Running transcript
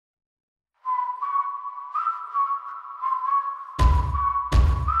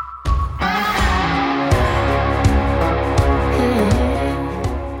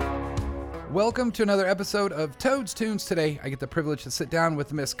Welcome to another episode of Toad's Tunes. Today, I get the privilege to sit down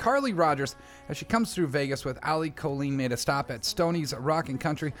with Miss Carly Rogers as she comes through Vegas with Ali Colleen. Made a stop at Stoney's Rockin'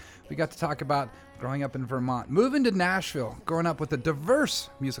 Country. We got to talk about growing up in Vermont, moving to Nashville, growing up with a diverse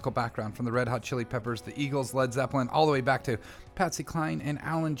musical background from the Red Hot Chili Peppers, the Eagles, Led Zeppelin, all the way back to Patsy Cline and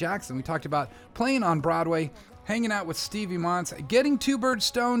Alan Jackson. We talked about playing on Broadway, hanging out with Stevie Mons, getting two birds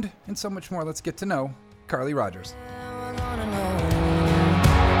stoned, and so much more. Let's get to know Carly Rogers.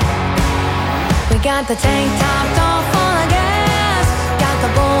 We got the tank topped off on the gas, got the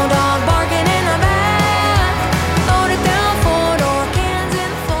bulldog barking in the back, loaded down 4-door cans in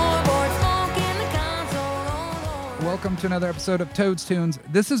the floorboard, smoking the console. Welcome to another episode of Toad's Tunes.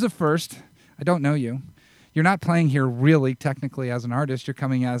 This is a first. I don't know you. You're not playing here really technically as an artist. You're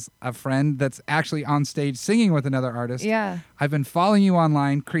coming as a friend that's actually on stage singing with another artist. Yeah. I've been following you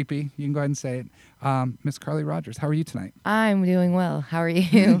online. Creepy. You can go ahead and say it. Miss Carly Rogers, how are you tonight? I'm doing well. How are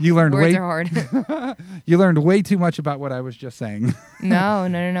you? You learned Words are hard. You learned way too much about what I was just saying. No.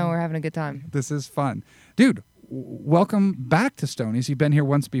 We're having a good time. This is fun. Dude, welcome back to Stoney's. You've been here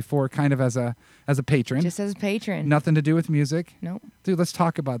once before kind of as a patron. Just as a patron. Nothing to do with music. Nope. Dude, let's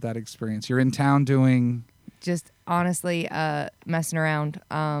talk about that experience. You're in town doing... Just honestly messing around.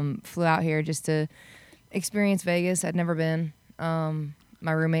 Flew out here just to experience Vegas. I'd never been.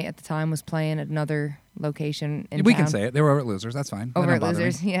 My roommate at the time was playing at another location in We town. can say it. They were over at Losers. That's fine. Over They at don't bother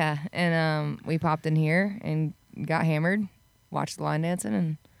Losers, me. yeah. And we popped in here and got hammered, watched the line dancing,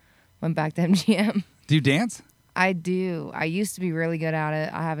 and went back to MGM. Do you dance? I do. I used to be really good at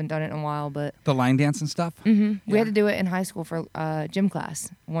it. I haven't done it in a while, but The line dance and stuff? we Yeah. had to do it in high school for gym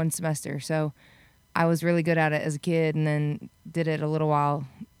class one semester. So I was really good at it as a kid, and then did it a little while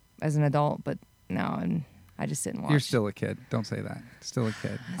as an adult. But now I just sit and watch. You're still a kid. Don't say that. Still a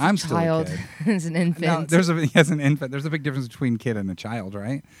kid. I'm still a child. kid. As an infant. No, as an infant. There's a big difference between kid and a child,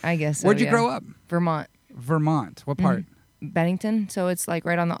 right? I guess so, Where'd you yeah. grow up? Vermont. Vermont. What part? Bennington. So it's like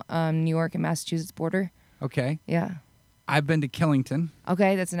right on the New York and Massachusetts border. Okay. Yeah. I've been to Killington.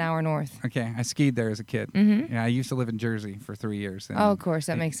 Okay, that's an hour north. Okay. I skied there as a kid. Mm-hmm. Yeah, I used to live in Jersey for 3 years. And Oh, of course.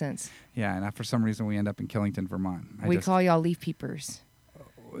 That makes sense. Yeah, and for some reason we end up in Killington, Vermont. We call y'all leaf peepers.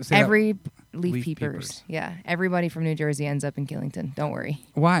 Say that- Every leaf, Leaf peepers. peepers. Yeah. Everybody from New Jersey ends up in Killington. Don't worry.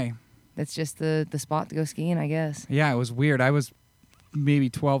 Why? That's just the spot to go skiing, I guess. Yeah, it was weird. I was maybe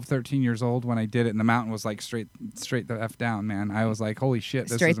 12, 13 years old when I did it, and the mountain was like straight the F down, man. I was like, holy shit.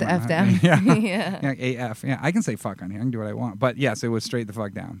 This Straight is the my- F down. Yeah. Yeah. Yeah, AF. Yeah, I can say fuck on here. I can do what I want. But yes, it was straight the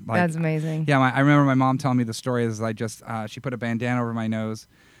fuck down. Like, That's amazing. yeah, I remember my mom telling me the story is I just, she put a bandana over my nose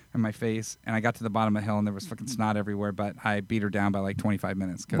and my face, and I got to the bottom of the hill, and there was fucking snot everywhere, but I beat her down by like 25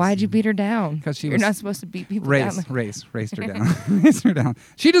 minutes. Why'd you beat her down? 'Cause she You're was- not supposed to beat people down. Raced her down. Raced her down.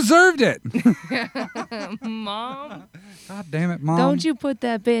 She deserved it. Mom, God damn it, Mom. don't you put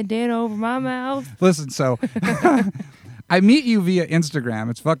that bandana over my mouth. Listen, so I meet you via Instagram.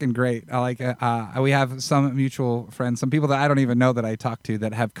 It's fucking great. I like. We have some mutual friends, some people that I don't even know that I talk to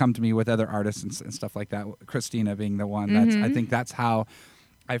that have come to me with other artists and stuff like that. Christina being the one. That's. I think that's how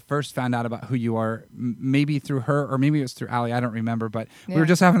I first found out about who you are. Maybe through her, or maybe it was through Ali. I don't remember. But we were Yeah.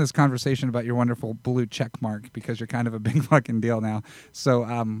 just having this conversation about your wonderful blue check mark because you're kind of a big fucking deal now. So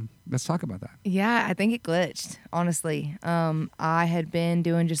let's talk about that. Yeah, I think it glitched, honestly. I had been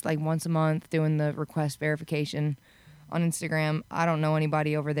doing just like once a month, doing the request verification on Instagram. I don't know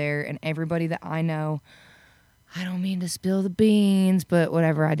anybody over there, and everybody that I know, I don't mean to spill the beans, but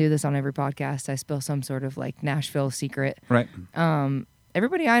whatever, I do this on every podcast. I spill some sort of like Nashville secret. Right.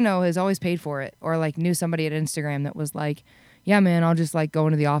 Everybody I know has always paid for it, or like knew somebody at Instagram that was like, yeah, man, I'll just like go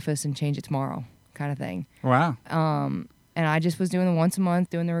into the office and change it tomorrow kind of thing. Wow. And I just was doing the once a month,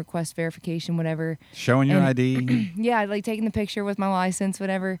 doing the request verification, whatever. Showing your and- ID. Yeah, like taking the picture with my license,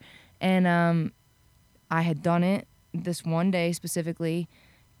 whatever. And I had done it this one day specifically.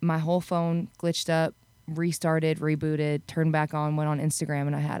 My whole phone glitched up, restarted, rebooted, turned back on, went on Instagram,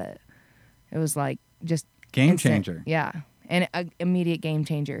 and I had it. It was like just Game instant. changer. Yeah, and an immediate game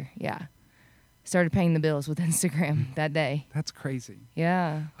changer. Yeah, started paying the bills with Instagram that day. That's crazy.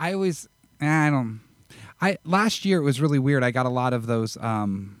 Yeah. Last year it was really weird. I got a lot of those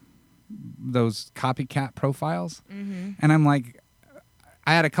copycat profiles, and I'm like,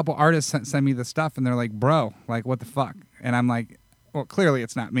 I had a couple artists send me the stuff, and they're like, bro, like, what the fuck? And I'm like, well, clearly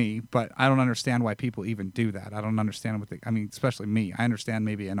it's not me, but I don't understand why people even do that. I don't understand especially me. I understand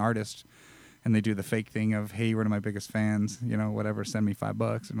maybe an artist, and they do the fake thing of, hey, you're one of my biggest fans, whatever, send me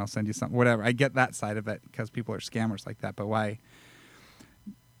 $5 and I'll send you something, whatever. I get that side of it because people are scammers like that, but why?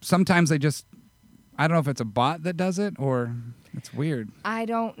 Sometimes I don't know if it's a bot that does it or it's weird. I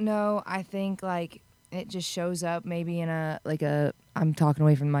don't know. I think like it just shows up maybe in I'm talking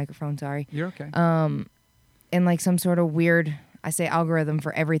away from the microphone, sorry. You're okay. In like some sort of weird, I say algorithm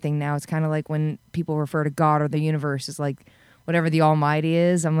for everything now. It's kind of like when people refer to God or the universe as like whatever the almighty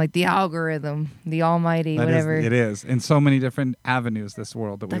is. I'm like the algorithm, the almighty, whatever. It is in so many different avenues, this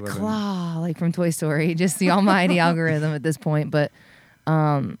world that we The live claw, like from Toy Story, just the almighty algorithm at this point. But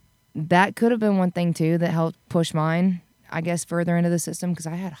that could have been one thing too that helped push mine, I guess, further into the system, because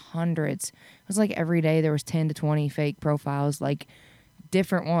I had hundreds. It was like every day there was 10 to 20 fake profiles, like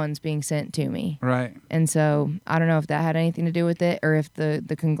different ones being sent to me. Right. And so I don't know if that had anything to do with it, or if the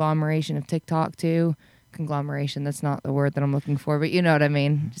conglomeration of TikTok too. Conglomeration, that's not the word that I'm looking for, but you know what I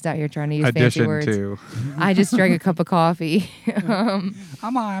mean. Just out here trying to use fancy words. To. I just drank a cup of coffee. I'm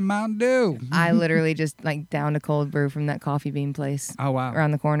on Mountain Dew. I literally just like downed a cold brew from that coffee bean place. Oh, wow.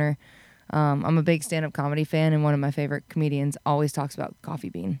 Around the corner. I'm a big stand-up comedy fan, and one of my favorite comedians always talks about Coffee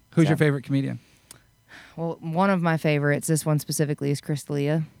Bean. Who's your favorite comedian? Well, one of my favorites, this one specifically, is Chris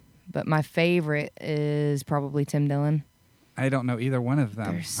D'Elia, but my favorite is probably Tim Dillon. I don't know either one of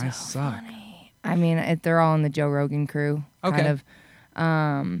them. They're so I suck. funny. I mean, they're all in the Joe Rogan crew. Okay. Kind of.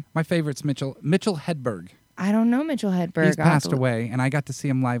 My favorite's Mitchell Hedberg. I don't know Mitchell Hedberg. He's passed away, and I got to see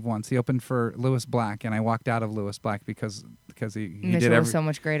him live once. He opened for Lewis Black, and I walked out of Lewis Black because he Mitchell did was so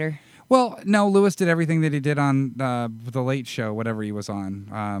much greater. Well, no, Lewis did everything that he did on the Late Show, whatever he was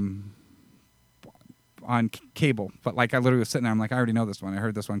on cable. But like I literally was sitting there, I'm like, I already know this one. I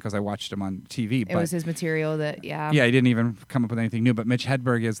heard this one because I watched him on TV. It was his material that, Yeah, he didn't even come up with anything new. But Mitch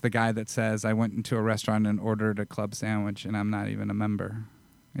Hedberg is the guy that says, I went into a restaurant and ordered a club sandwich, and I'm not even a member.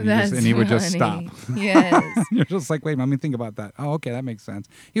 And he would just stop. Yes. You're just like, wait, let me think about that. Oh, okay, that makes sense.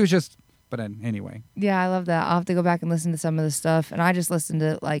 He was just, but anyway. Yeah, I love that. I'll have to go back and listen to some of the stuff. And I just listened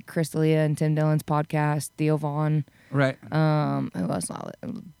to like Chris D'Elia and Tim Dillon's podcast, Theo Vaughn. Right. Who else?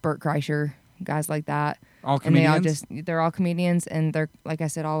 Bert Kreischer, guys like that. All comedians? And they're all comedians, and they're, like I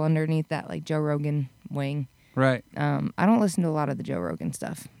said, all underneath that like Joe Rogan wing. Right. I don't listen to a lot of the Joe Rogan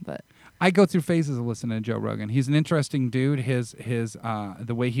stuff, but I go through phases of listening to Joe Rogan. He's an interesting dude. His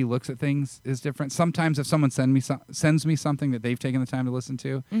the way he looks at things is different. Sometimes if someone sends me something that they've taken the time to listen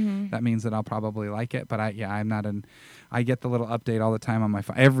to, that means that I'll probably like it. But I'm not I get the little update all the time on my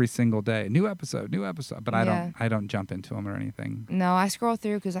phone every single day. New episode. But I don't jump into them or anything. No, I scroll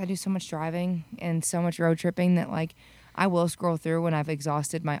through because I do so much driving and so much road tripping that like I will scroll through when I've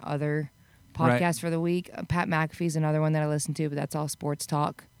exhausted my other podcasts for the week. Pat McAfee's another one that I listen to, but that's all sports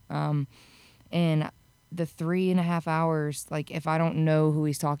talk. And the 3.5 hours, like if I don't know who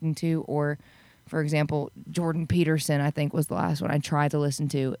he's talking to, or for example, Jordan Peterson, I think was the last one I tried to listen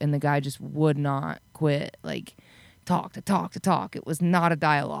to, and the guy just would not quit, like talk to talk. It was not a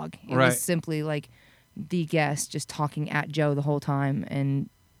dialogue. It was simply like the guest just talking at Joe the whole time. And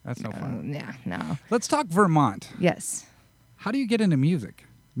that's no fun. Yeah, no. Let's talk Vermont. Yes. How do you get into music?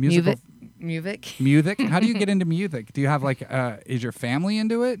 Music. How do you get into music? Do you have like is your family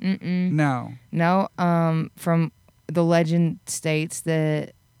into it? Mm-mm. No. From the legend states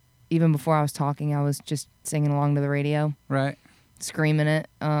that even before I was talking, I was just singing along to the radio. Right. Screaming it,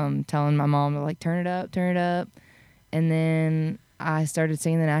 telling my mom to like turn it up. And then I started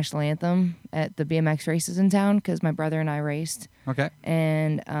singing the national anthem at the BMX races in town because my brother and I raced. Okay.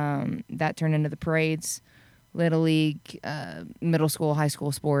 And that turned into the parades. Little League, middle school, high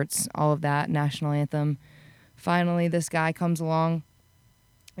school sports, all of that, national anthem. Finally, this guy comes along,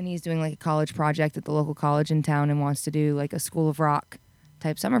 and he's doing like a college project at the local college in town and wants to do like a School of Rock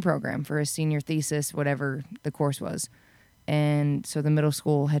type summer program for his senior thesis, whatever the course was. And so the middle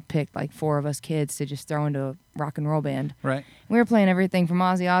school had picked like 4 of us kids to just throw into a rock and roll band. Right. We were playing everything from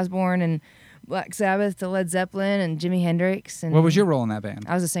Ozzy Osbourne and Black Sabbath to Led Zeppelin and Jimi Hendrix. And what was your role in that band?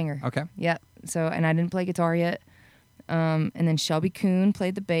 I was a singer. Okay. Yep. So, and I didn't play guitar yet. And then Shelby Kuhn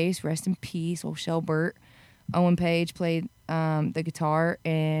played the bass, rest in peace, old Shelbert. Owen Page played the guitar,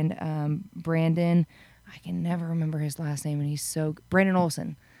 and Brandon, I can never remember his last name, and he's so Brandon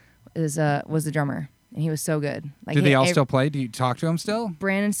Olson was the drummer, and he was so good. Like, do they all still play? Do you talk to him still?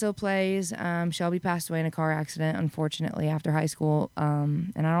 Brandon still plays. Shelby passed away in a car accident, unfortunately, after high school,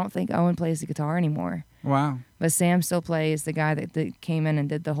 and I don't think Owen plays the guitar anymore. Wow. But Sam still plays, the guy that came in and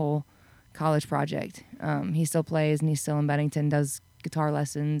did the whole college project. He still plays, and he's still in Bennington, does guitar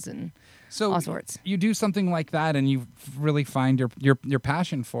lessons and all sorts. You do something like that, and you really find your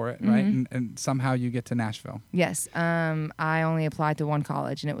passion for it, right? And somehow you get to Nashville. Yes. I only applied to one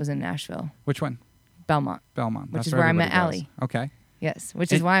college, and it was in Nashville. Which one? Belmont. Which is where I met Allie. Okay. Yes,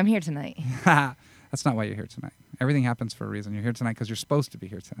 which is why I'm here tonight. That's not why you're here tonight. Everything happens for a reason. You're here tonight because you're supposed to be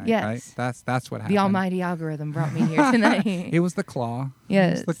here tonight, Yes. right? That's what happened. The almighty algorithm brought me here tonight. It was the claw.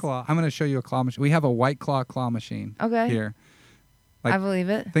 Yes. It was the claw. I'm going to show you a claw machine. We have a White claw machine Okay. here. I believe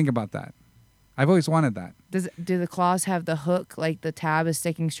it. Think about that. I've always wanted that. Do the claws have the hook, like the tab is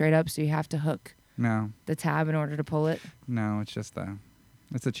sticking straight up, so you have to hook No, the tab in order to pull it? it's just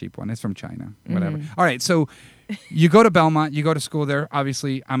it's a cheap one. It's from China. Whatever. Mhm. All right, so you go to Belmont. You go to school there.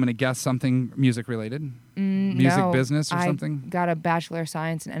 Obviously, I'm going to guess something music related. Music No, business or I something? got a Bachelor of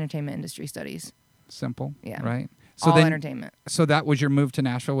Science in Entertainment Industry Studies. Simple. Yeah. Right? All entertainment. So that was your move to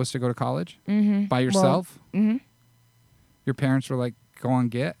Nashville, was to go to college? Mm-hmm. By yourself? Mm-hmm. Your parents were like, go on,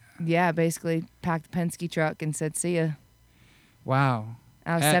 get? Yeah, basically packed the Penske truck and said, see ya. Wow.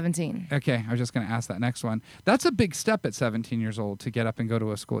 I was 17. Okay, I was just going to ask that next one. That's a big step at 17 years old to get up and go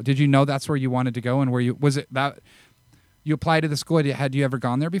to a school. Did you know that's where you wanted to go, and was it that you applied to the school? Had you ever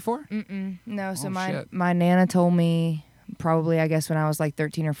gone there before? No, so shit. my Nana told me probably, I guess, when I was like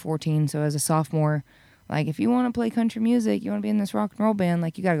 13 or 14, so as a sophomore, like, if you want to play country music, you want to be in this rock and roll band,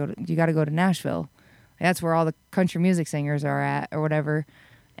 like, you got to go to Nashville. That's where all the country music singers are at or whatever.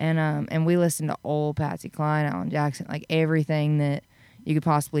 And we listened to old Patsy Cline, Alan Jackson, like everything that you could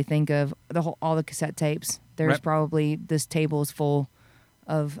possibly think of, all the cassette tapes. There's Right. probably, this table is full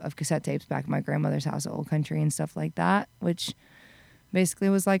of cassette tapes back at my grandmother's house, old country and stuff like that, which basically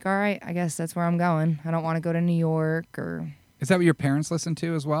was like, all right, I guess that's where I'm going. I don't want to go to New York or... Is that what your parents listened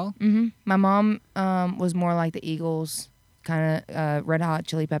to as well? Mm-hmm. My mom was more like the Eagles, kind of Red Hot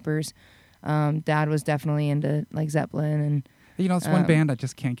Chili Peppers. Dad was definitely into like Zeppelin and... You know, it's one band I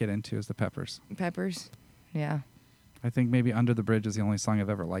just can't get into is the Peppers. Peppers, yeah. I think maybe Under the Bridge is the only song I've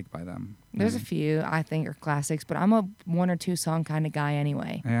ever liked by them. There's a few I think are classics, but I'm a one or two song kind of guy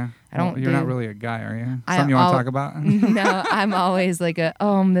anyway. Yeah? I don't You're not do- really a guy, are you? I- Something you want I'll- to talk about? No, I'm always like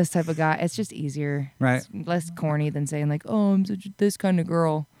I'm this type of guy. It's just easier. Right. It's less corny than saying like, oh, I'm such this kind of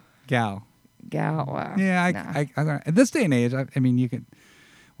girl. Gal. Wow. Yeah, Nah. at this day and age, I mean, you could...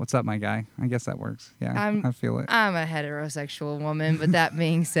 What's up, my guy? I guess that works. Yeah, I feel it. I'm a heterosexual woman, but that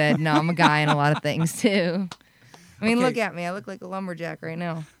being said, no, I'm a guy in a lot of things too. I mean, Okay. look at me. I look like a lumberjack right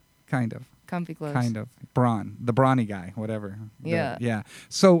now. Kind of. Comfy clothes. Kind of. The brawny guy, whatever. Yeah. Yeah.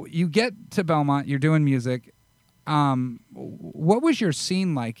 So you get to Belmont, you're doing music. What was your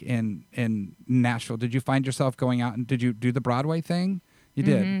scene like in Nashville? Did you find yourself going out and did you do the Broadway thing? You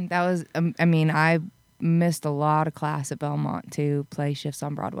did. Mhm. That was, I missed a lot of class at Belmont to play shifts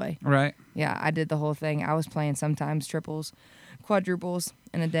on Broadway. Right. Yeah, I did the whole thing. I was playing sometimes triples, quadruples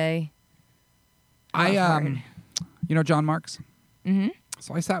in a day. You know John Marks? Mm-hmm.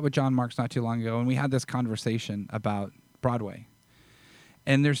 So I sat with John Marks not too long ago, and we had this conversation about Broadway.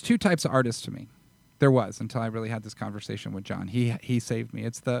 And there's two types of artists to me. There was until I really had this conversation with John. He saved me.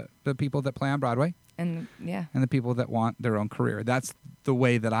 It's the people that play on Broadway And yeah, and the people that want their own career. That's the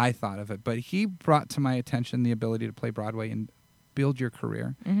way that I thought of it. But he brought to my attention the ability to play Broadway and build your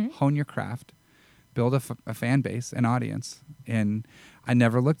career, hone your craft, build a fan base, an audience. And I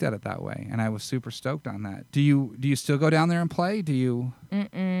never looked at it that way, and I was super stoked on that. Do you still go down there and play? Do you?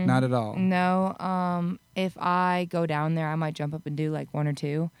 Not at all. No. If I go down there, I might jump up and do like one or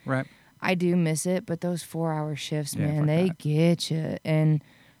two. Right. I do miss it, but those 4-hour shifts, Yeah, man, fuck they that. get you. And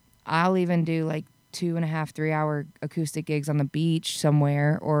I'll even do like 2.5, 3-hour acoustic gigs on the beach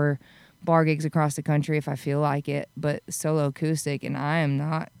somewhere or bar gigs across the country if I feel like it, but solo acoustic. And I am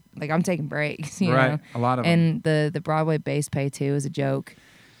not, like, I'm taking breaks, you Right. know? A lot of them. And the Broadway base pay too is a joke.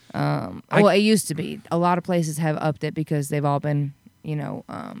 Well, it used to be. A lot of places have upped it because they've all been, you know,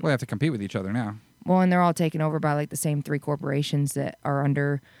 We have to compete with each other now. well, and they're all taken over by like the same 3 corporations that are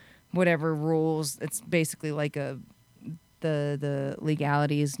under whatever rules. It's basically like the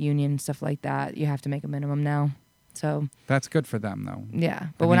legalities, union, stuff like that. You have to make a minimum now. So That's good for them, though. yeah,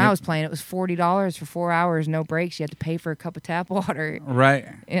 but I when mean, I it- was playing, it was $40 for 4 hours, no breaks. You had to pay for a cup of tap water. Right.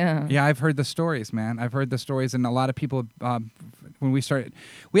 Yeah. Yeah, I've heard the stories, man. I've heard the stories, and a lot of people, when we started,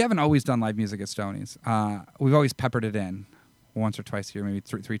 we haven't always done live music at Stoney's. We've always peppered it in once or twice a year, maybe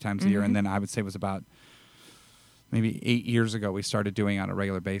three times a year, and then I would say it was about maybe 8 years ago we started doing it on a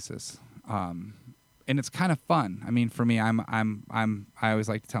regular basis. And it's kind of fun. I mean, for me, I always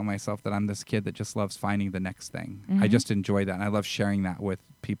like to tell myself that I'm this kid that just loves finding the next thing. I just enjoy that, and I love sharing that with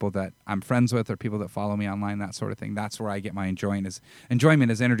people that I'm friends with or people that follow me online, that sort of thing. That's where I get my enjoyment is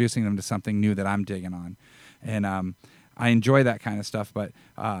introducing them to something new that I'm digging on. And I enjoy that kind of stuff, but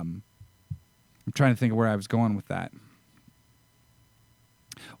I'm trying to think of where I was going with that.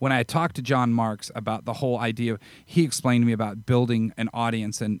 When I talked to John Marks about the whole idea, he explained to me about building an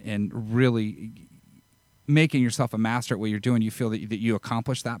audience and really making yourself a master at what you're doing. You feel that you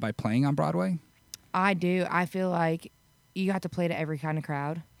accomplish that by playing on Broadway? I do. I feel like you got to play to every kind of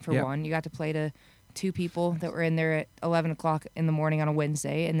crowd, for Yep. one. You got to play to 2 people that were in there at 11 o'clock in the morning on a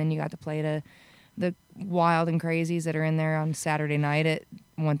Wednesday, and then you got to play to the wild and crazies that are in there on Saturday night at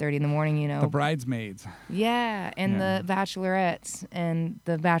 1:30 in the morning, you know. The bridesmaids. Yeah, and Yeah. the bachelorettes and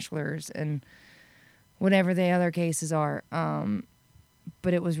the bachelors and whatever the other cases are.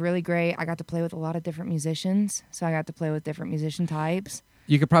 But it was really great. I got to play with a lot of different musicians, so I got to play with different musician types.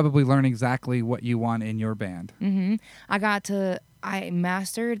 You could probably learn exactly what you want in your band. I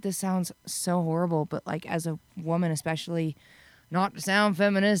mastered, this sounds so horrible, but like as a woman especially, not to sound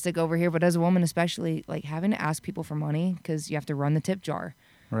feministic over here, but as a woman especially, like having to ask people for money because you have to run the tip jar.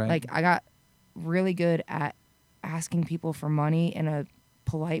 Right. Like I got really good at asking people for money in a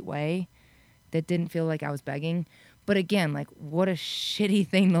polite way that didn't feel like I was begging. But again, like what a shitty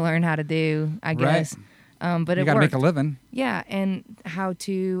thing to learn how to do, I guess. But you it got to worked. make a living. Yeah, and how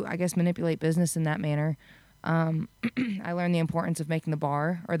to, I guess, manipulate business in that manner. I learned the importance of making the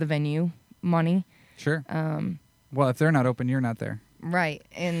bar or the venue money. Sure. Well, if they're not open, you're not there. Right,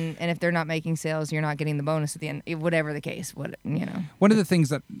 and if they're not making sales, you're not getting the bonus at the end. Whatever the case, One of the things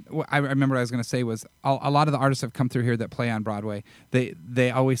that I remember I was going to say was a lot of the artists have come through here that play on Broadway.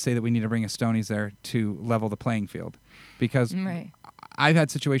 They always say that we need to bring a Stonies there to level the playing field, because Right. I've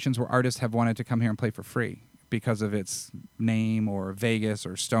had situations where artists have wanted to come here and play for free because of its name or Vegas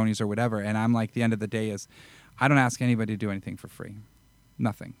or Stonies or whatever, and I'm like, the end of the day is, I don't ask anybody to do anything for free,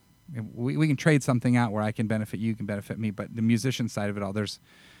 nothing. We can trade something out where I can benefit you, can benefit me, but the musician side of it all,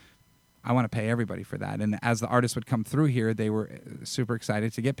 I want to pay everybody for that. And as the artists would come through here, they were super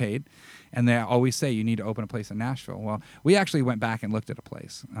excited to get paid, and they always say, you need to open a place in Nashville. Well, we actually went back and looked at a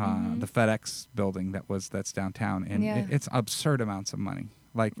place, the FedEx building that's downtown, and Yeah. it's absurd amounts of money.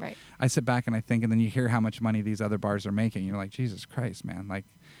 Like, Right. I sit back and I think, and then you hear how much money these other bars are making. You're like, Jesus Christ, man! Like,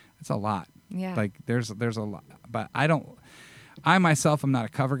 it's a lot. Yeah. Like, there's a lot, but I myself am not a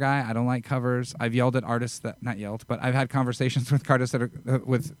cover guy. I don't like covers. I've yelled at artists not yelled, but I've had conversations with artists that are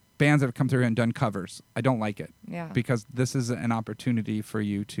with bands that have come through and done covers. I don't like it. Yeah. Because this is an opportunity for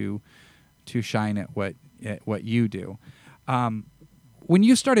you to shine at what you do. When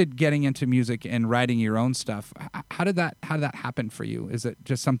you started getting into music and writing your own stuff, how did that happen for you? Is it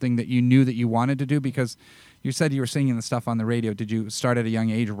just something that you knew that you wanted to do? Because you said you were singing the stuff on the radio. Did you start at a young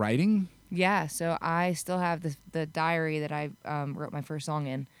age writing? Yeah, so I still have the diary that I wrote my first song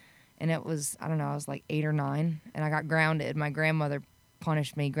in, and it was, I don't know, I was like 8 or 9, and I got grounded. My grandmother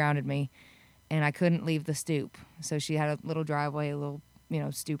grounded me, and I couldn't leave the stoop. So she had a little driveway, a little,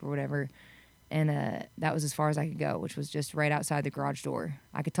 stoop or whatever, and that was as far as I could go, which was just right outside the garage door.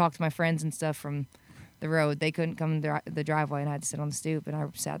 I could talk to my friends and stuff from the road. They couldn't come the driveway, and I had to sit on the stoop, and I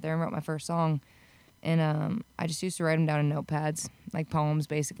sat there and wrote my first song. And I just used to write them down in notepads, like poems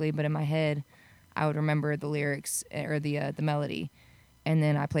basically, but in my head, I would remember the lyrics or the melody. And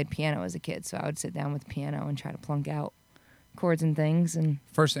then I played piano as a kid, so I would sit down with the piano and try to plunk out chords and things. And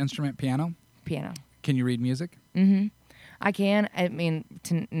First instrument, piano? piano. Can you read music? I can. I mean,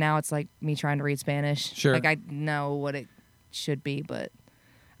 now it's like me trying to read Spanish. Sure. Like I know what it should be, but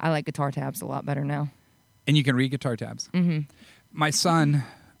I like guitar tabs a lot better now. And you can read guitar tabs? Mm-hmm. My son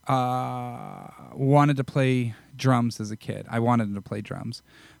wanted to play drums as a kid. I wanted him to play drums.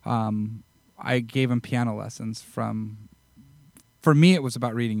 I gave him piano lessons for me, it was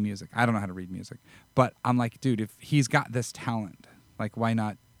about reading music. I don't know how to read music. But I'm like, dude, if he's got this talent, like, why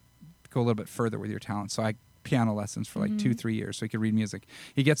not go a little bit further with your talent? So I piano lessons for like 2-3 years so he could read music.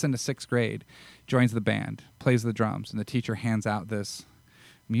 He gets into 6th grade, joins the band, plays the drums, and the teacher hands out this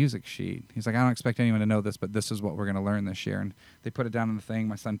music sheet. He's like, I don't expect anyone to know this, but this is what we're going to learn this year. And they put it down on the thing.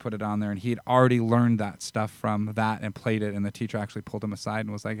 My son put it on there, and he had already learned that stuff from that and played it. And the teacher actually pulled him aside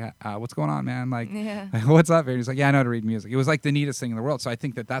and was like, what's going on, man? Like, Yeah. what's up? And he's like, yeah, I know how to read music. It was like the neatest thing in the world. So I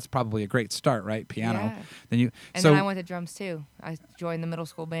think that's probably a great start, right? Piano. Yeah. Then And then I went to drums too. I joined the middle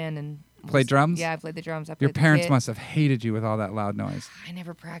school band and played drums? Yeah, I played the drums. I played Your the parents kit. must have hated you with all that loud noise. I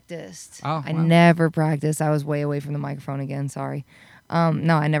never practiced. Oh, I wow. never practiced. I was way away from the microphone again. Sorry.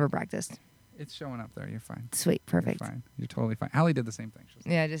 No, I never practiced. It's showing up there. You're fine. Sweet. Perfect. You're fine. You're totally fine. Allie did the same thing. She was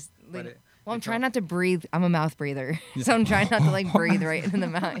Yeah, just But leave. it- Well, I'm it's trying all- not to breathe. I'm a mouth breather, so I'm trying not to like breathe right into the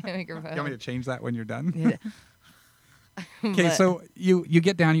microphone. You want me to change that when you're done? Yeah. Okay, But- so you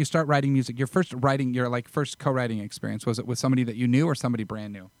get down, you start writing music. Your first co-writing experience, was it with somebody that you knew or somebody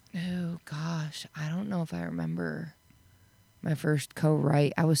brand new? Oh gosh, I don't know if I remember my first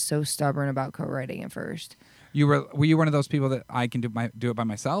co-write. I was so stubborn about co-writing at first. Were you one of those people that I can do it by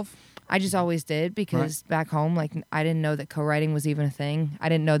myself? I just always did because back home, like I didn't know that co-writing was even a thing. I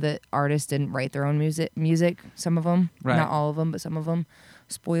didn't know that artists didn't write their own music. Some of them, Right. not all of them, but some of them.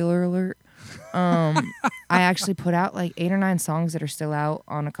 Spoiler alert. I actually put out like 8 or 9 songs that are still out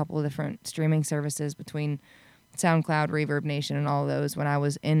on a couple of different streaming services between SoundCloud, Reverb Nation, and all of those when I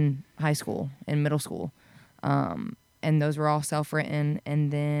was in high school and middle school. And those were all self-written.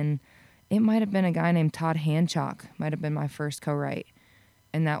 And then it might have been a guy named Todd Hancock, might have been my first co-write.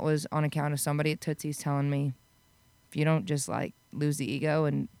 And that was on account of somebody at Tootsie's telling me, if you don't just like lose the ego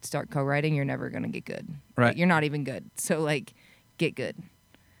and start co-writing, you're never going to get good. Right. Like, you're not even good. So like, get good.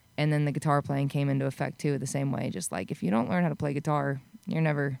 And then the guitar playing came into effect too, the same way. Just like, if you don't learn how to play guitar, you're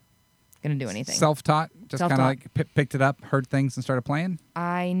never going to do anything. Self-taught? Just kind of like picked it up, heard things, and started playing?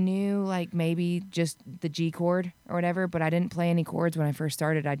 I knew like maybe just the G chord or whatever, but I didn't play any chords when I first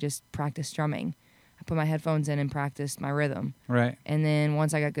started. I just practiced strumming. I put my headphones in and practiced my rhythm. Right. And then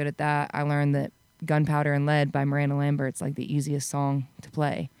once I got good at that, I learned that Gunpowder and Lead by Miranda Lambert's like the easiest song to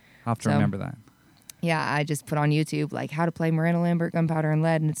play. I'll have to remember that. Yeah, I just put on YouTube like how to play Miranda Lambert, Gunpowder and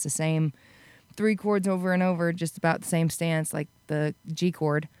Lead, and it's the same 3 chords over and over, just about the same stance, like the G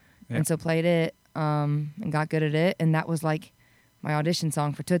chord. Yeah. And so played it and got good at it. And that was like my audition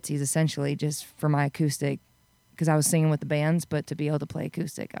song for Tootsie's, essentially, just for my acoustic, because I was singing with the bands, but to be able to play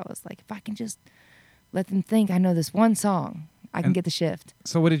acoustic, I was like, if I can just let them think I know this one song, I can get the shift.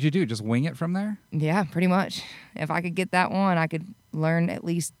 So what did you do? Just wing it from there? Yeah, pretty much. If I could get that one, I could learn at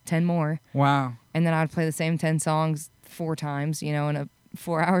least 10 more. Wow. And then I'd play the same 10 songs 4 times, you know, in a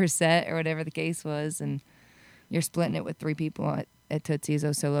 4-hour set or whatever the case was. And you're splitting it with 3 people at Tootsie's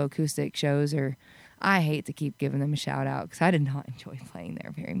solo acoustic shows. Or I hate to keep giving them a shout out because I did not enjoy playing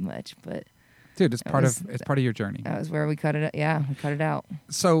there very much. But dude, it's part of your journey. That was where we cut it. Yeah, we cut it out.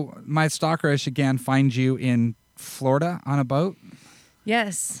 So my stalkerish again find you in Florida on a boat?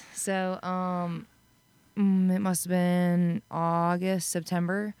 Yes. So it must have been August,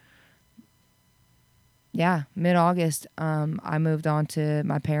 September. Yeah, mid-August. I moved on to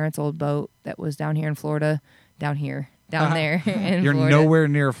my parents' old boat that was down here in Florida. Down there in You're Florida. Nowhere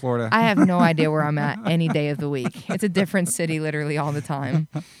near Florida. I have no idea where I'm at any day of the week. It's a different city literally all the time.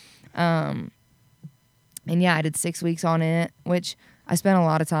 And yeah, I did 6 weeks on it, which I spent a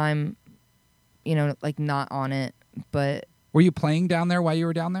lot of time, you know, like not on it, but... Were you playing down there while you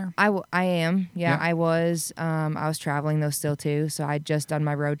were down there? I am. Yeah, I was. I was traveling though still too. So I'd just done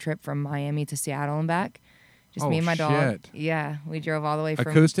my road trip from Miami to Seattle and back. Just me and my dog. Yeah, we drove all the way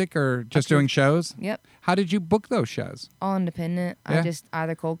from... Acoustic or just doing shows? Yep. How did you book those shows? All independent. Yeah. I just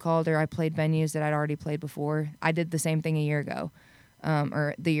either cold called or I played venues that I'd already played before. I did the same thing a year ago,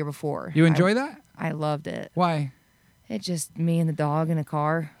 or the year before. You enjoy that? I loved it. Why? It's just me and the dog in a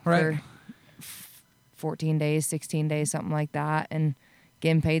car for 14 days, 16 days, something like that, and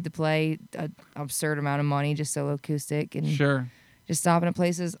getting paid to play an absurd amount of money, just solo acoustic, and just stopping at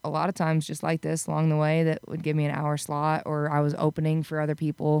places a lot of times just like this along the way that would give me an hour slot, or I was opening for other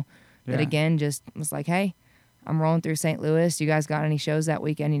people that again just was like, hey, I'm rolling through St. Louis. You guys got any shows that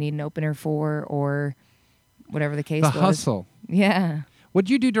weekend you need an opener for, or whatever the case was. The hustle. Yeah. What'd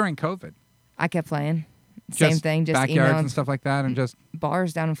you do during COVID? I kept playing. Same thing, just backyards and stuff like that, and just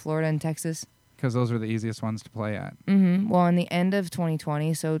bars down in Florida and Texas. Because those were the easiest ones to play at. Mm-hmm. Well, in the end of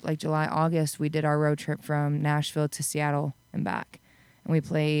 2020, so like July, August, we did our road trip from Nashville to Seattle and back. And we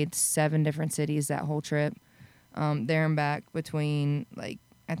played 7 different cities that whole trip, there and back between, like,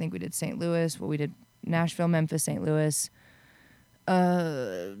 I think we did St. Louis, we did Nashville, Memphis, St. Louis,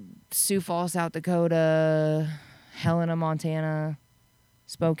 Sioux Falls, South Dakota, Helena, Montana,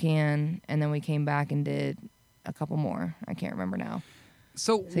 Spokane, and then we came back and did a couple more. I can't remember now.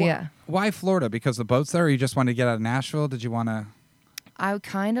 So yeah. Why Florida? Because the boat's there, or you just wanted to get out of Nashville? Did you want to... I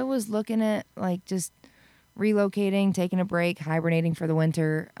kind of was looking at, like, just relocating, taking a break, hibernating for the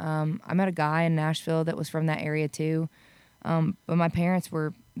winter. I met a guy in Nashville that was from that area, too. But my parents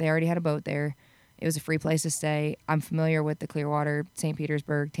they already had a boat there. It was a free place to stay. I'm familiar with the Clearwater, St.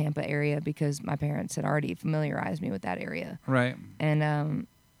 Petersburg, Tampa area because my parents had already familiarized me with that area. Right. And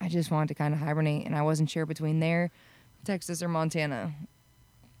I just wanted to kind of hibernate, and I wasn't sure between there, Texas, or Montana.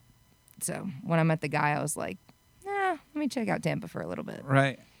 So when I met the guy, I was like, let me check out Tampa for a little bit.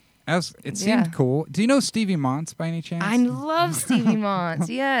 Right. It seemed cool. Do you know Stevie Montz by any chance? I love Stevie Montz.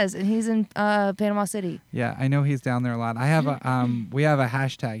 Yes, and he's in Panama City. Yeah, I know he's down there a lot. I have we have a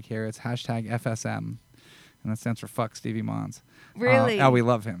hashtag here. It's hashtag FSM, and that stands for Fuck Stevie Montz. Really? We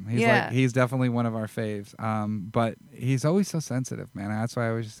love him. He's definitely one of our faves. But he's always so sensitive, man. That's why I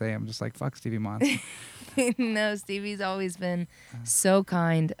always say I'm just like, fuck Stevie Montz. No, Stevie's always been so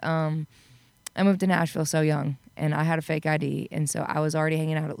kind. I moved to Nashville so young, and I had a fake ID, and so I was already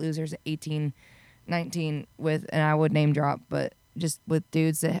hanging out at Losers at 18, 19 with, and I would name drop, but just with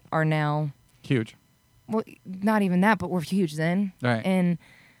dudes that are now... Huge. Well, not even that, but we're huge then. Right. And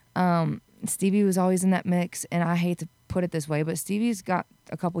Stevie was always in that mix, and I hate to put it this way, but Stevie's got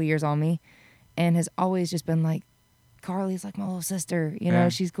a couple years on me and has always just been like, Carly's like my little sister, you know,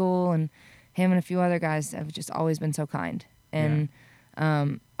 she's cool, and him and a few other guys have just always been so kind, and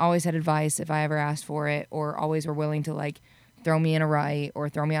always had advice if I ever asked for it, or always were willing to like throw me in a write or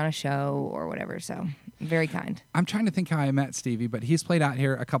throw me on a show or whatever. So very kind. I'm trying to think how I met Stevie, but he's played out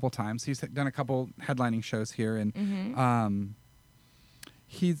here a couple times. He's done a couple headlining shows here, and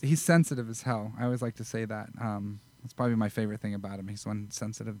he's sensitive as hell. I always like to say that. That's probably my favorite thing about him. He's one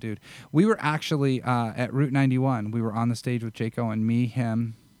sensitive dude. We were actually at Route 91. We were on the stage with Jake Owen, me,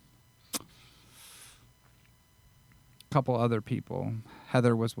 him, a couple other people.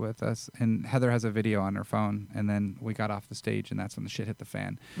 Heather was with us, and Heather has a video on her phone, and then we got off the stage, and that's when the shit hit the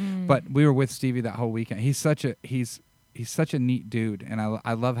fan. But we were with Stevie that whole weekend. He's such a neat dude, and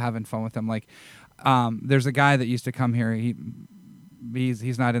I love having fun with him. Like, there's a guy that used to come here.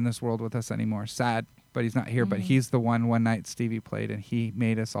 He's not in this world with us anymore. Sad, but he's not here. But he's the one night Stevie played, and he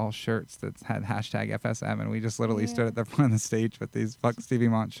made us all shirts that had hashtag FSM, and we just literally stood at the front of the stage with these fuck Stevie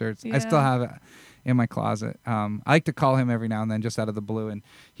Mont shirts. I still have it in my closet. I like to call him every now and then just out of the blue, and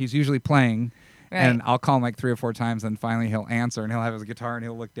he's usually playing. Right. And I'll call him like 3 or 4 times, and finally he'll answer, and he'll have his guitar, and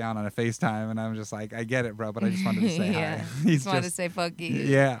he'll look down on a FaceTime, and I'm just like, I get it, bro, but I just wanted to say hi. Just wanted to say fuck you.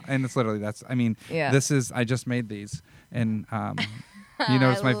 Yeah, and it's literally this is, I just made these, and you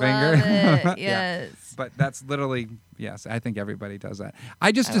notice my finger? It. Yes. But that's literally, yes, I think everybody does that.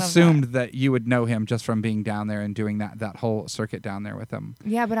 I just assumed that you would know him just from being down there and doing that whole circuit down there with him.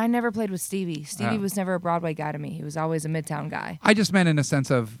 Yeah, but I never played with Stevie. Stevie was never a Broadway guy to me. He was always a Midtown guy. I just meant in a sense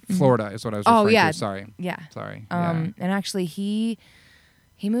of Florida is what I was referring to. Sorry. Yeah. Sorry. And actually he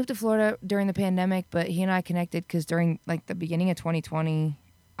moved to Florida during the pandemic, but he and I connected because during like the beginning of 2020,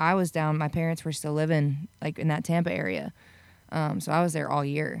 I was down. My parents were still living like in that Tampa area. So I was there all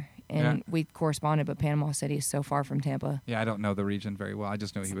year, and we corresponded, but Panama City is so far from Tampa. Yeah, I don't know the region very well. I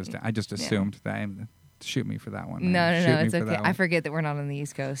just know he was I just assumed that. Shoot me for that one. No, it's okay. I forget that we're not on the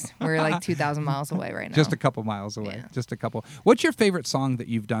East Coast. We're like 2,000 miles away right now. Just a couple miles away. Yeah. Just a couple. What's your favorite song that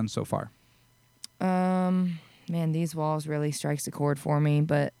you've done so far? Man, These Walls really strikes a chord for me,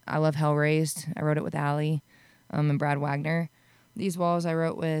 but I love Hell Raised. I wrote it with Allie and Brad Wagner. These Walls I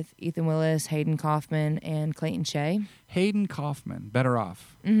wrote with Ethan Willis, Hayden Kaufman, and Clayton Shea. Hayden Kaufman, Better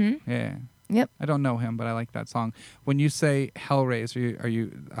Off. Mm-hmm. Yeah. Yep. I don't know him, but I like that song. When you say Hellraise, are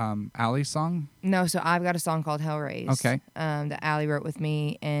you Allie's song? No, so I've got a song called Hellraise. Okay. That Allie wrote with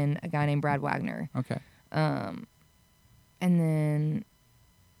me and a guy named Brad Wagner. Okay. And then,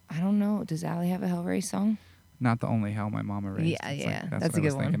 I don't know, does Allie have a Hellraise song? Not the only hell my mama raised. Yeah, that's a what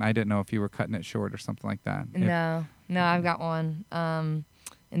good one. I didn't know if you were cutting it short or something like that. No, I've got one. And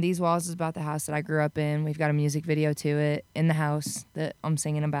These Walls is about the house that I grew up in. We've got a music video to it in the house that I'm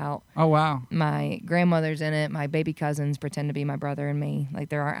singing about. Oh, wow. My grandmother's in it. My baby cousins pretend to be my brother and me. Like,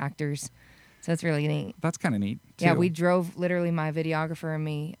 they're our actors. So it's really neat. That's kind of neat, too. Yeah, we drove, literally, my videographer and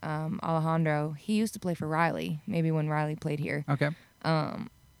me, Alejandro. He used to play for Riley, maybe when Riley played here. Okay.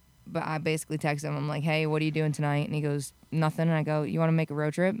 But I basically text him. I'm like, hey, what are you doing tonight? And he goes, nothing. And I go, you want to make a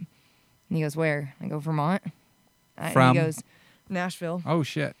road trip? And he goes, where? I go, Vermont. And he goes, Nashville. Oh,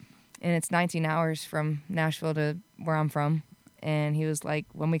 shit. And it's 19 hours from Nashville to where I'm from. And he was like,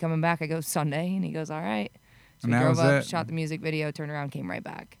 when we coming back? I go, Sunday. And he goes, all right. So we drove up, shot the music video, turned around, came right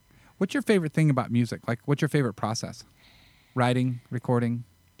back. What's your favorite thing about music? Like, what's your favorite process? Writing, recording,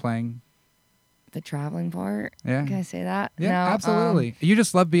 playing? The traveling part. Yeah. Can I say that? Yeah, no, absolutely. You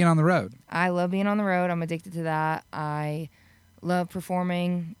just love being on the road. I love being on the road. I'm addicted to that. I love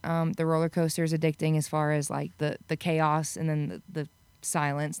performing. The roller coaster is addicting as far as like the chaos and then the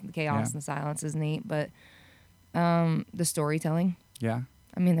silence. The chaos and the silence is neat. But the storytelling. Yeah.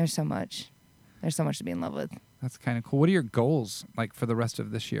 I mean, there's so much. There's so much to be in love with. That's kind of cool. What are your goals like for the rest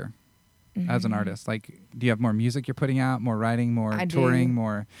of this year as an artist? Like, do you have more music you're putting out, more writing, more touring,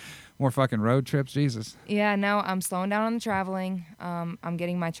 more fucking road trips? Jesus. Yeah, no, I'm slowing down on the traveling. I'm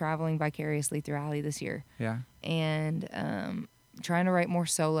getting my traveling vicariously through Allie this year. Yeah. And trying to write more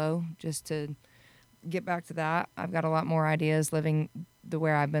solo just to get back to that. I've got a lot more ideas. Living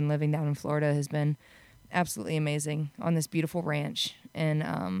where I've been living down in Florida has been absolutely amazing on this beautiful ranch. And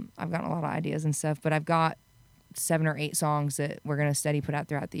I've gotten a lot of ideas and stuff, but I've got 7 or 8 songs that we're going to steady put out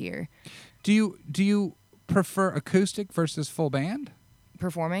throughout the year. Do you prefer acoustic versus full band?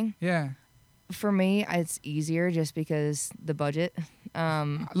 Performing? Yeah. For me, it's easier just because the budget.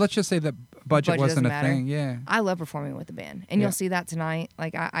 Let's just say the budget wasn't a matter. thing. Yeah. I love performing with the band. And you'll see that tonight.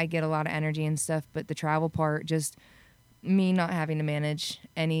 Like, I get a lot of energy and stuff, but the travel part, just me not having to manage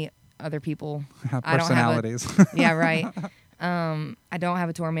any other people. Personalities. Yeah, right. I don't have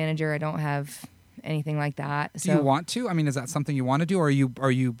a tour manager. I don't have anything like that. Do you want to? I mean, is that something you want to do, or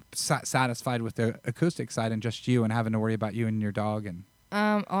are you satisfied with the acoustic side and just you and having to worry about you and your dog? And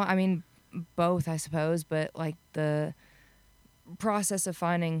I mean, both, I suppose, but like the process of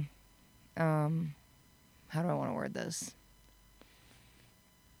finding, how do I want to word this?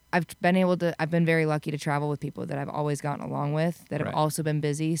 I've been very lucky to travel with people that I've always gotten along with that have Right. also been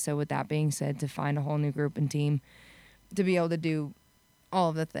busy. So with that being said, to find a whole new group and team to be able to do all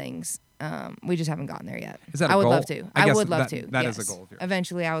of the things, we just haven't gotten there yet. Is that a I would goal? love to. I I guess would love that- to. that is yes. a goal of yours.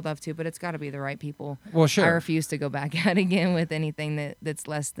 Eventually, I would love to, but it's got to be the right people. well, sure. I refuse to go back out again with anything that's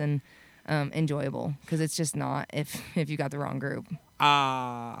less than enjoyable, because it's just not if you got the wrong group.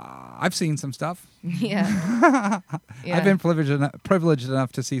 I've seen some stuff. Yeah. Yeah. I've been privileged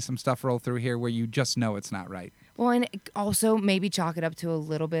enough to see some stuff roll through here where you just know it's not right. Well, and also maybe chalk it up to a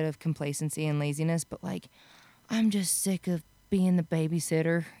little bit of complacency and laziness, but like, I'm just sick of being the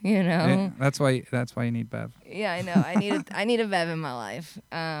babysitter, you know? Yeah, that's why you need Bev. Yeah, I know. I need a Bev in my life.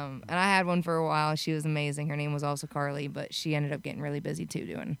 And I had one for a while. She was amazing. Her name was also Carly, but she ended up getting really busy too,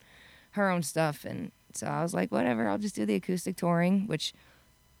 doing her own stuff. And so I was like, whatever, I'll just do the acoustic touring, which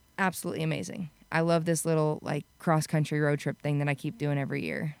absolutely amazing. I love this little like cross country road trip thing that I keep doing every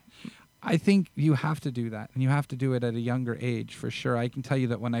year. I think you have to do that, and you have to do it at a younger age for sure. I can tell you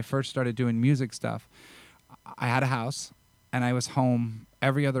that when I first started doing music stuff, I had a house, and I was home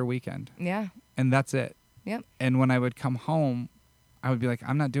every other weekend, Yeah. and that's it. Yep. And when I would come home, I would be like,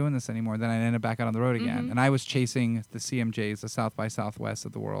 I'm not doing this anymore. Then I'd end up back out on the road again. Mhm. And I was chasing the CMJs, the South by Southwest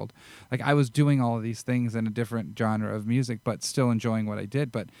of the world. Like, I was doing all of these things in a different genre of music, but still enjoying what I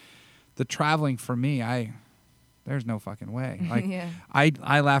did. But the traveling for me, there's no fucking way. Like, Yeah.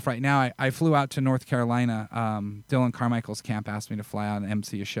 I laugh right now. I flew out to North Carolina. Dylan Carmichael's camp asked me to fly out and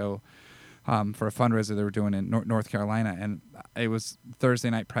MC a show for a fundraiser they were doing in North Carolina. And it was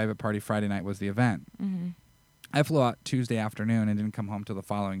Thursday night private party. Friday night was the event. Mm-hmm. I flew out Tuesday afternoon and didn't come home till the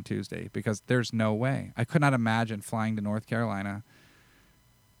following Tuesday because there's no way. I could not imagine flying to North Carolina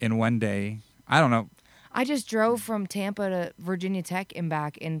in one day. I don't know. I just drove from Tampa to Virginia Tech and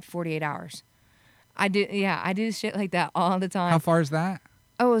back in 48 hours. I do shit like that all the time. How far is that?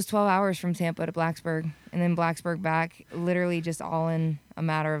 Oh, it was 12 hours from Tampa to Blacksburg, and then Blacksburg back, literally just all in a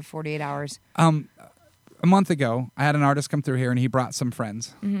matter of 48 hours. A month ago, I had an artist come through here and he brought some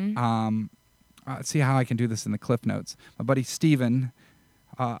friends. Mm-hmm. See how I can do this in the clip notes. My buddy Steven,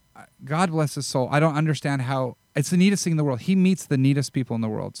 God bless his soul. I don't understand how. It's the neatest thing in the world. He meets the neatest people in the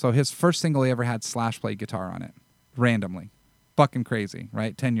world. So his first single he ever had Slash played guitar on it, randomly. Fucking crazy,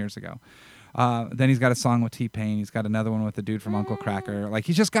 right? 10 years ago. Then he's got a song with T-Pain. He's got another one with the dude from Uncle Cracker. Like,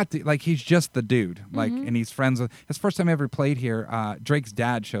 he's just he's just the dude. Like, and he's friends with. His first time ever played here, Drake's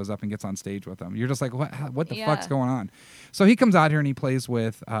dad shows up and gets on stage with him. You're just like, what the fuck's going on? So he comes out here and he plays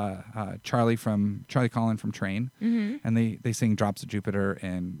with Charlie Collin from Train, and they sing Drops of Jupiter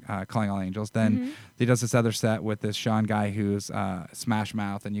and Calling All Angels. Then he does this other set with this Sean guy who's Smash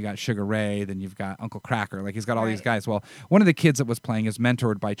Mouth, and you got Sugar Ray, then you've got Uncle Cracker. Like, he's got all these guys. Well, one of the kids that was playing is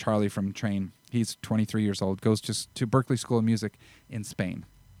mentored by Charlie from Train. He's 23 years old, goes to Berklee School of Music in Spain.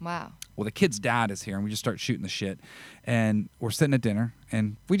 Wow. Well, the kid's dad is here, and we just start shooting the shit. And we're sitting at dinner,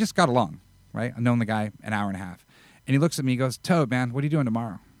 and we just got along, right? I've known the guy an hour and a half. And he looks at me, he goes, Toad, man, what are you doing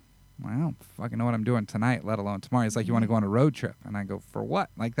tomorrow? Well, I don't fucking know what I'm doing tonight, let alone tomorrow. He's like, you want to go on a road trip? And I go, for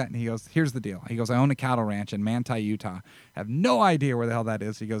what? Like that. And he goes, here's the deal. He goes, I own a cattle ranch in Manti, Utah. I have no idea where the hell that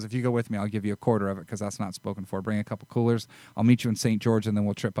is. He goes, if you go with me, I'll give you a quarter of it because that's not spoken for. Bring a couple coolers. I'll meet you in St. George, and then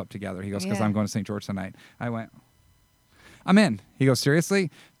we'll trip up together. He goes, because I'm going to St. George tonight. I went, I'm in. He goes, seriously?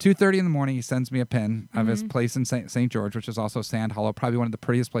 2:30 in the morning, he sends me a pin of his place in St. George, which is also Sand Hollow, probably one of the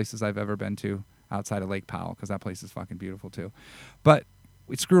prettiest places I've ever been to outside of Lake Powell, because that place is fucking beautiful too. But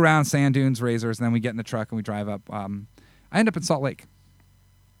we screw around, sand dunes, razors, and then we get in the truck and we drive up. I end up in Salt Lake.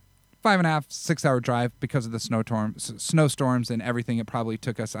 5.5, 6 hour drive because of the snowstorms and everything. It probably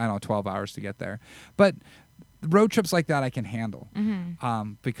took us, 12 hours to get there. But road trips like that I can handle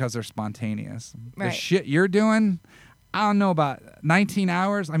because they're spontaneous. Right. The shit you're doing, I don't know about 19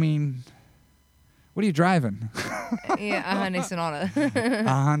 hours. I mean, what are you driving? Yeah, a Hyundai Sonata. A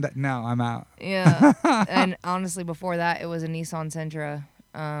Honda? No, I'm out. Yeah. And honestly, before that, it was a Nissan Sentra.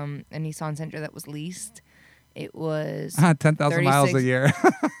 A Nissan Sentra that was leased. It was 10,000 miles a year.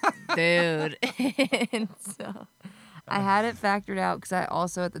 Dude. And so I had it factored out because I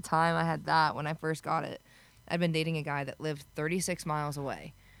also, at the time, I had that when I first got it. I'd been dating a guy that lived 36 miles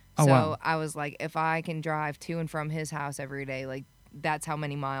away. Oh, So wow. I was like, if I can drive to and from his house every day, like, that's how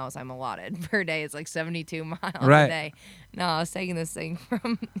many miles I'm allotted per day. It's like 72 miles Right. a day. No, I was taking this thing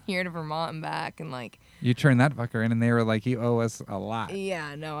from here to Vermont and back, and like, You turned that fucker in, and they were like, "You owe us a lot."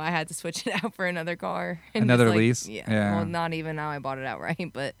 yeah, no, I had to switch it out for another car. And Another just, like, lease? Yeah. Yeah. Well, not even now. I bought it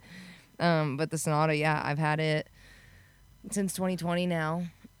outright, but the Sonata, yeah, I've had it since 2020 now,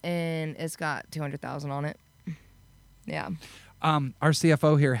 and it's got 200,000 on it. Yeah. Our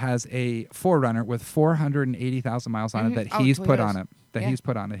CFO here has a 4Runner with 480,000 miles on it that Oh, he's put Toyotas. on it. That Yeah. he's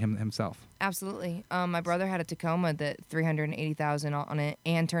put on it himself. Absolutely. My brother had a Tacoma that 380,000 on it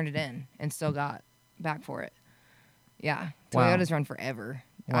and turned it in and still got back for it. Yeah. Wow. Toyotas run forever.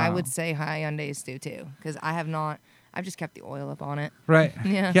 I Wow. would say Hyundais do too, because I've just kept the oil up on it. Right.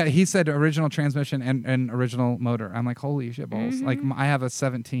 Yeah. Yeah. He said original transmission and original motor. I'm like, holy shit balls! Mm-hmm. Like I have a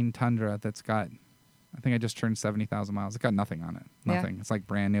 17 Tundra that's got, I think I just turned 70,000 miles. It's got nothing on it. Yeah. Nothing. It's like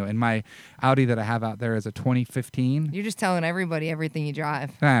brand new. And my Audi that I have out there is a 2015. You're just telling everybody everything you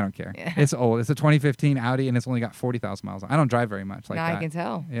drive. I don't care. Yeah. It's old. It's a 2015 Audi, and it's only got 40,000 miles. I don't drive very much like now that. I can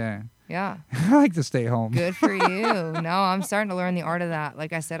tell. Yeah. Yeah. I like to stay home. Good for you. No, I'm starting to learn the art of that.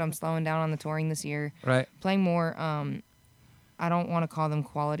 Like I said, I'm slowing down on the touring this year. Right. Playing more, I don't want to call them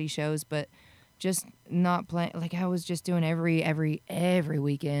quality shows, but just not playing. Like I was just doing every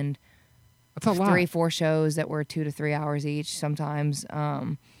weekend. That's a lot. 3-4 shows that were 2 to 3 hours each sometimes.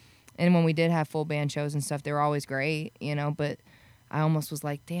 And when we did have full band shows and stuff, they were always great, but I almost was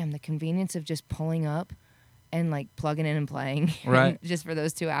like, damn, the convenience of just pulling up and like plugging in and playing Right. just for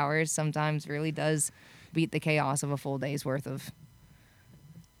those 2 hours sometimes really does beat the chaos of a full day's worth of.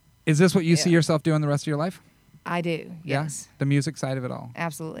 Is this what you see Yeah. yourself doing the rest of your life? I do. Yes. Yeah? The music side of it all.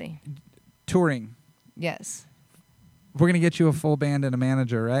 Absolutely. Touring. Yes. We're going to get you a full band and a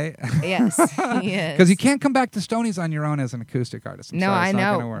manager, right? Yes. Yes. Because you can't come back to Stoney's on your own as an acoustic artist. I'm No, sorry, I it's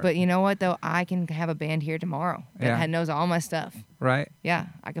not gonna know. work. But you know what, though? I can have a band here tomorrow that Yeah. knows all my stuff. Right? Yeah.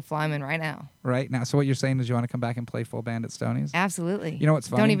 I could fly them in right now. Right now. So what you're saying is you want to come back and play full band at Stoney's? Absolutely. You know what's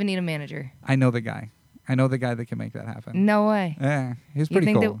funny? Don't even need a manager. I know the guy. I know the guy that can make that happen. No way. Yeah, he's You pretty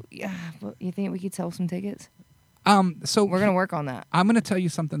think cool. that? Yeah. But you think we could sell some tickets? So We're gonna work on that. I'm going to tell you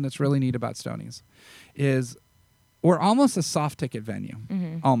something that's really neat about Stoney's is we're almost a soft ticket venue,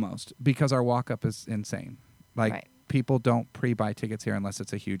 almost, because our walk-up is insane. Like, Right. people don't pre-buy tickets here unless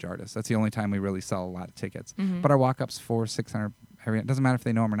it's a huge artist. That's the only time we really sell a lot of tickets. Mm-hmm. But our walk-up's 400-600. It doesn't matter if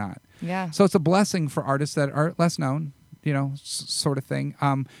they know them or not. Yeah. So it's a blessing for artists that are less known, sort of thing,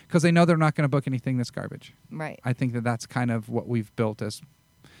 because they know they're not going to book anything that's garbage. Right. I think that's kind of what we've built as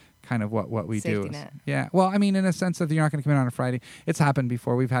kind of what we do. Safety is- net. Yeah. Well, I mean, in a sense that you're not going to come in on a Friday. It's happened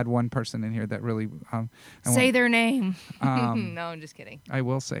before. We've had one person in here that really. Say their name. Um, No, I'm just kidding. I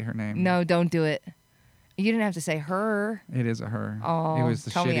will say her name. No, don't do it. You didn't have to say her. It is a her. Oh, it was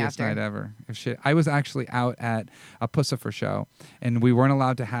the tell me shittiest after. night ever. I was actually out at a Pussifer show, and we weren't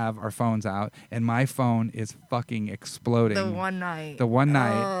allowed to have our phones out, and my phone is fucking exploding. The one night. The one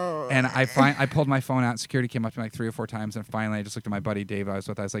night. Oh. And I pulled my phone out. Security came up to me like 3 or 4 times, and finally I just looked at my buddy Dave I was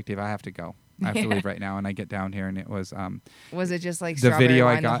with. I was like, Dave, I have to go. I have to leave right now. And I get down here, and it was Was it just like the strawberry video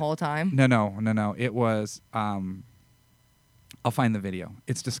I wine got the whole time? No. It was I'll find the video.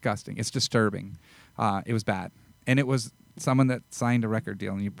 It's disgusting. It's disturbing. It was bad, and it was someone that signed a record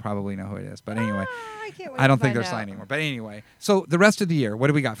deal, and you probably know who it is. But anyway, I can't wait I don't to think find they're out. signing anymore. But anyway, so the rest of the year, what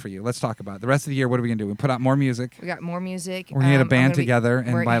do we got for you? Let's talk about it. The rest of the year. What are we gonna do? We put out more music. We got more music. We're gonna get a I'm band gonna be- together,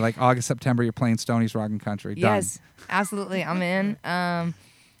 and we're- by like August, September, you're playing Stoney's Rockin' Country. Done. Yes, absolutely. I'm in.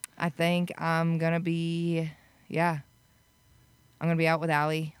 I think I'm gonna be. Yeah. I'm gonna be out with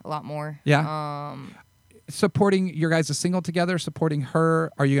Allie a lot more. Yeah. Supporting your guys' single together, supporting her.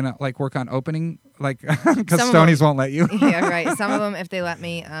 Are you gonna like work on opening, like because Some of Stoney's them. won't let you? Yeah, right. Some of them, if they let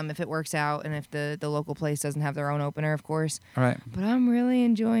me, if it works out, and if the local place doesn't have their own opener, of course. All right. But I'm really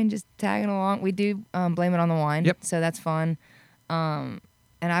enjoying just tagging along. We do Blame It on the Wine. Yep. So that's fun. And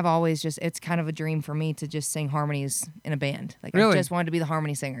I've always it's kind of a dream for me to just sing harmonies in a band. Like Really? I just wanted to be the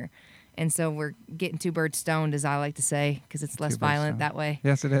harmony singer. And so we're getting 2 birds stoned, as I like to say, because it's less 2 birds violent stoned. that way.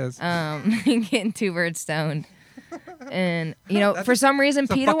 Yes, it is. Getting 2 birds stoned. And, for some reason,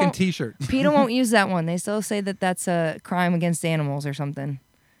 It's a PETA fucking won't, T-shirt. PETA won't use that one. They still say that that's a crime against animals or something.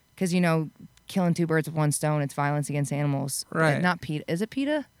 Because, killing 2 birds with 1 stone, it's violence against animals. Right. Not PETA. Is it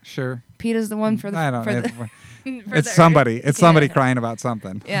PETA? Sure. PETA's the one for the. I don't for know. the- for It's the somebody. earth. It's somebody Yeah. crying about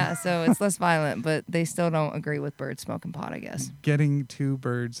something. Yeah, so it's less violent, but they still don't agree with birds smoking pot, I guess. Getting 2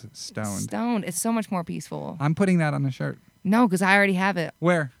 birds stoned. Stoned. It's so much more peaceful. I'm putting that on a shirt. No, because I already have it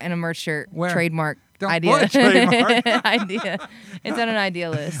Where? in a merch shirt. Where? Trademark Don't idea. put trademark. Idea. It's on an idea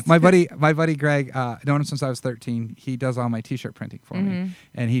list. My buddy Greg, known him since I was 13. He does all my T-shirt printing for me,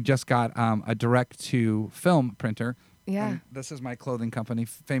 and he just got a direct-to-film printer Yeah. And this is my clothing company,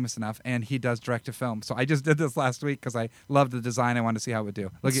 Famous Enough, and he does direct to film. So I just did this last week because I loved the design. I wanted to see how it would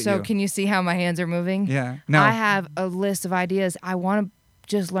do. Look at you. So can you see how my hands are moving? Yeah. No. I have a list of ideas. I want to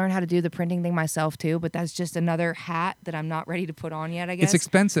just learn how to do the printing thing myself too, but that's just another hat that I'm not ready to put on yet, I guess. It's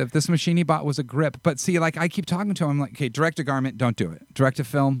expensive. This machine he bought was a grip. But see, like I keep talking to him, I'm like, okay, direct to garment, don't do it. Direct to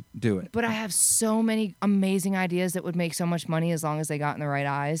film, do it. But I have so many amazing ideas that would make so much money as long as they got in the right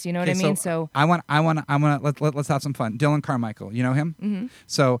eyes. You know what I mean? So let's have some fun. Dylan Carmichael, you know him? Mm-hmm.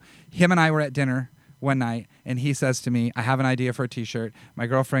 So him and I were at dinner one night, and he says to me, I have an idea for a T-shirt. My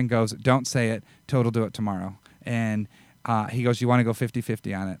girlfriend goes, don't say it. Total do it tomorrow. And he goes, you want to go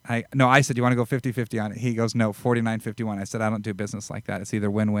 50-50 on it? I said, you want to go 50-50 on it? He goes, no, 49-51. I said, I don't do business like that. It's either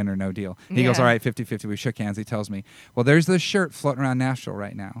win-win or no deal. He goes, all right, 50-50. We shook hands. He tells me, well, there's this shirt floating around Nashville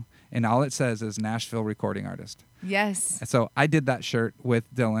right now, and all it says is Nashville recording artist. yes. And so I did that shirt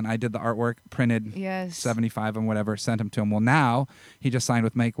with Dylan. I did the artwork, printed Yes. 75 and whatever, sent him to him. Well, now he just signed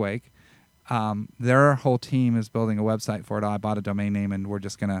with Make Wake. Their whole team is building a website for it. I bought a domain name, and we're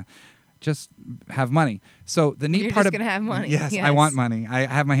just going to have money. So the neat You're part just gonna have money. Yes, Yes. I want money. I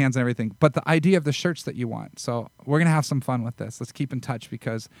have my hands on everything. But the idea of the shirts that you want. So we're going to have some fun with this. Let's keep in touch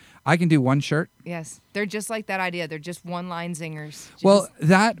because I can do one shirt. Yes. They're just like that idea. They're just one-line zingers. Well,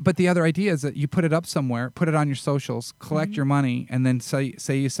 but the other idea is that you put it up somewhere, put it on your socials, collect your money, and then say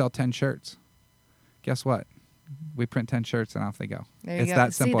you sell 10 shirts. Guess what? We print 10 shirts and off they go. There you It's go.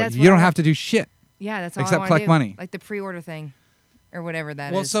 that See, simple. that's You what don't I have want- to do shit. Yeah, that's all except I collect do. money. Like the pre-order thing or whatever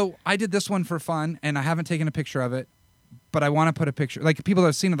that is. Well, so I did this one for fun, and I haven't taken a picture of it, but I want to put a picture. Like, people that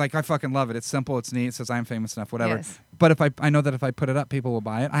have seen it, like, I fucking love it. It's simple. It's neat. It says, I'm famous enough, whatever. Yes. But if I know that if I put it up, people will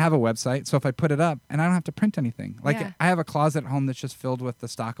buy it. I have a website, so if I put it up, and I don't have to print anything. Like, Yeah. I have a closet at home that's just filled with the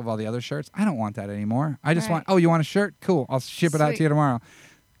stock of all the other shirts. I don't want that anymore. I just Right. want, oh, you want a shirt? Cool. I'll ship it out to Sweet. you tomorrow.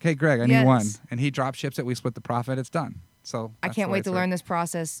 Okay, Greg, I need Yes. one. And he drop ships it. We split the profit. It's done. So I that's can't the way wait to it's learn worked. this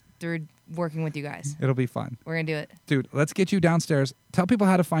process through working with you guys. It'll be fun. We're going to do it. Dude, let's get you downstairs. Tell people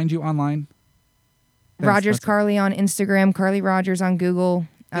how to find you online. Rogers That's- Carly on Instagram, Carly Rogers on Google.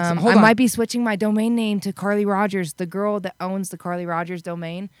 Hold I on. might be switching my domain name to Carly Rogers. The girl that owns the Carly Rogers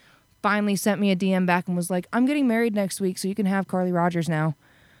domain finally sent me a DM back and was like, I'm getting married next week, so you can have Carly Rogers now.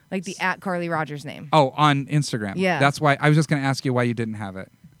 Like the @Carly Rogers name. Oh, on Instagram. Yeah. That's why I was just going to ask you why you didn't have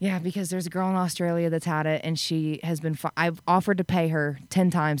it. Yeah, because there's a girl in Australia that's had it, and she has been. I've offered to pay her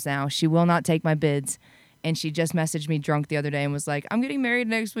 10 times now. She will not take my bids, and she just messaged me drunk the other day and was like, "I'm getting married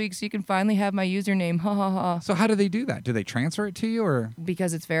next week, so you can finally have my username." Ha ha ha. So how do they do that? Do they transfer it to you or?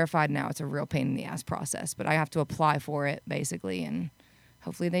 Because it's verified now, it's a real pain in the ass process. But I have to apply for it basically, and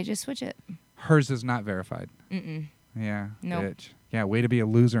hopefully they just switch it. Hers is not verified. Mm-mm. Yeah. Nope. Bitch. Yeah. Way to be a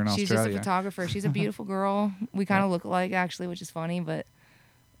loser in She's Australia. just a photographer. She's a beautiful girl. We kind of look alike actually, which is funny, but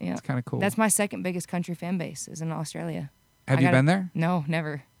yeah, It's kind of cool. that's my second biggest country fan base is in Australia. Have I you gotta- been there? No,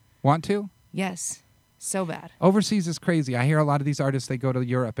 never. Want to? Yes, so bad. Overseas is crazy. I hear a lot of these artists. They go to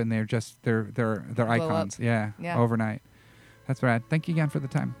Europe and they're just they're up. icons. Yeah. Yeah. Overnight. That's rad. Thank you again for the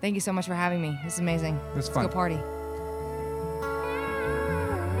time. Thank you so much for having me. This is amazing. It was Let's fun. go party.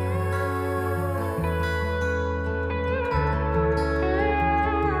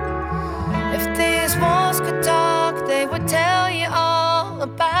 If these walls could talk, they would tell you all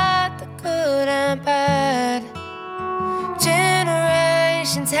about the good and bad.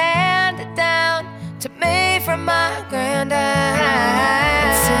 Generations handed down to me from my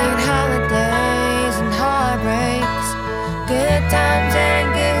granddad. Seen holidays and heartbreaks, good times and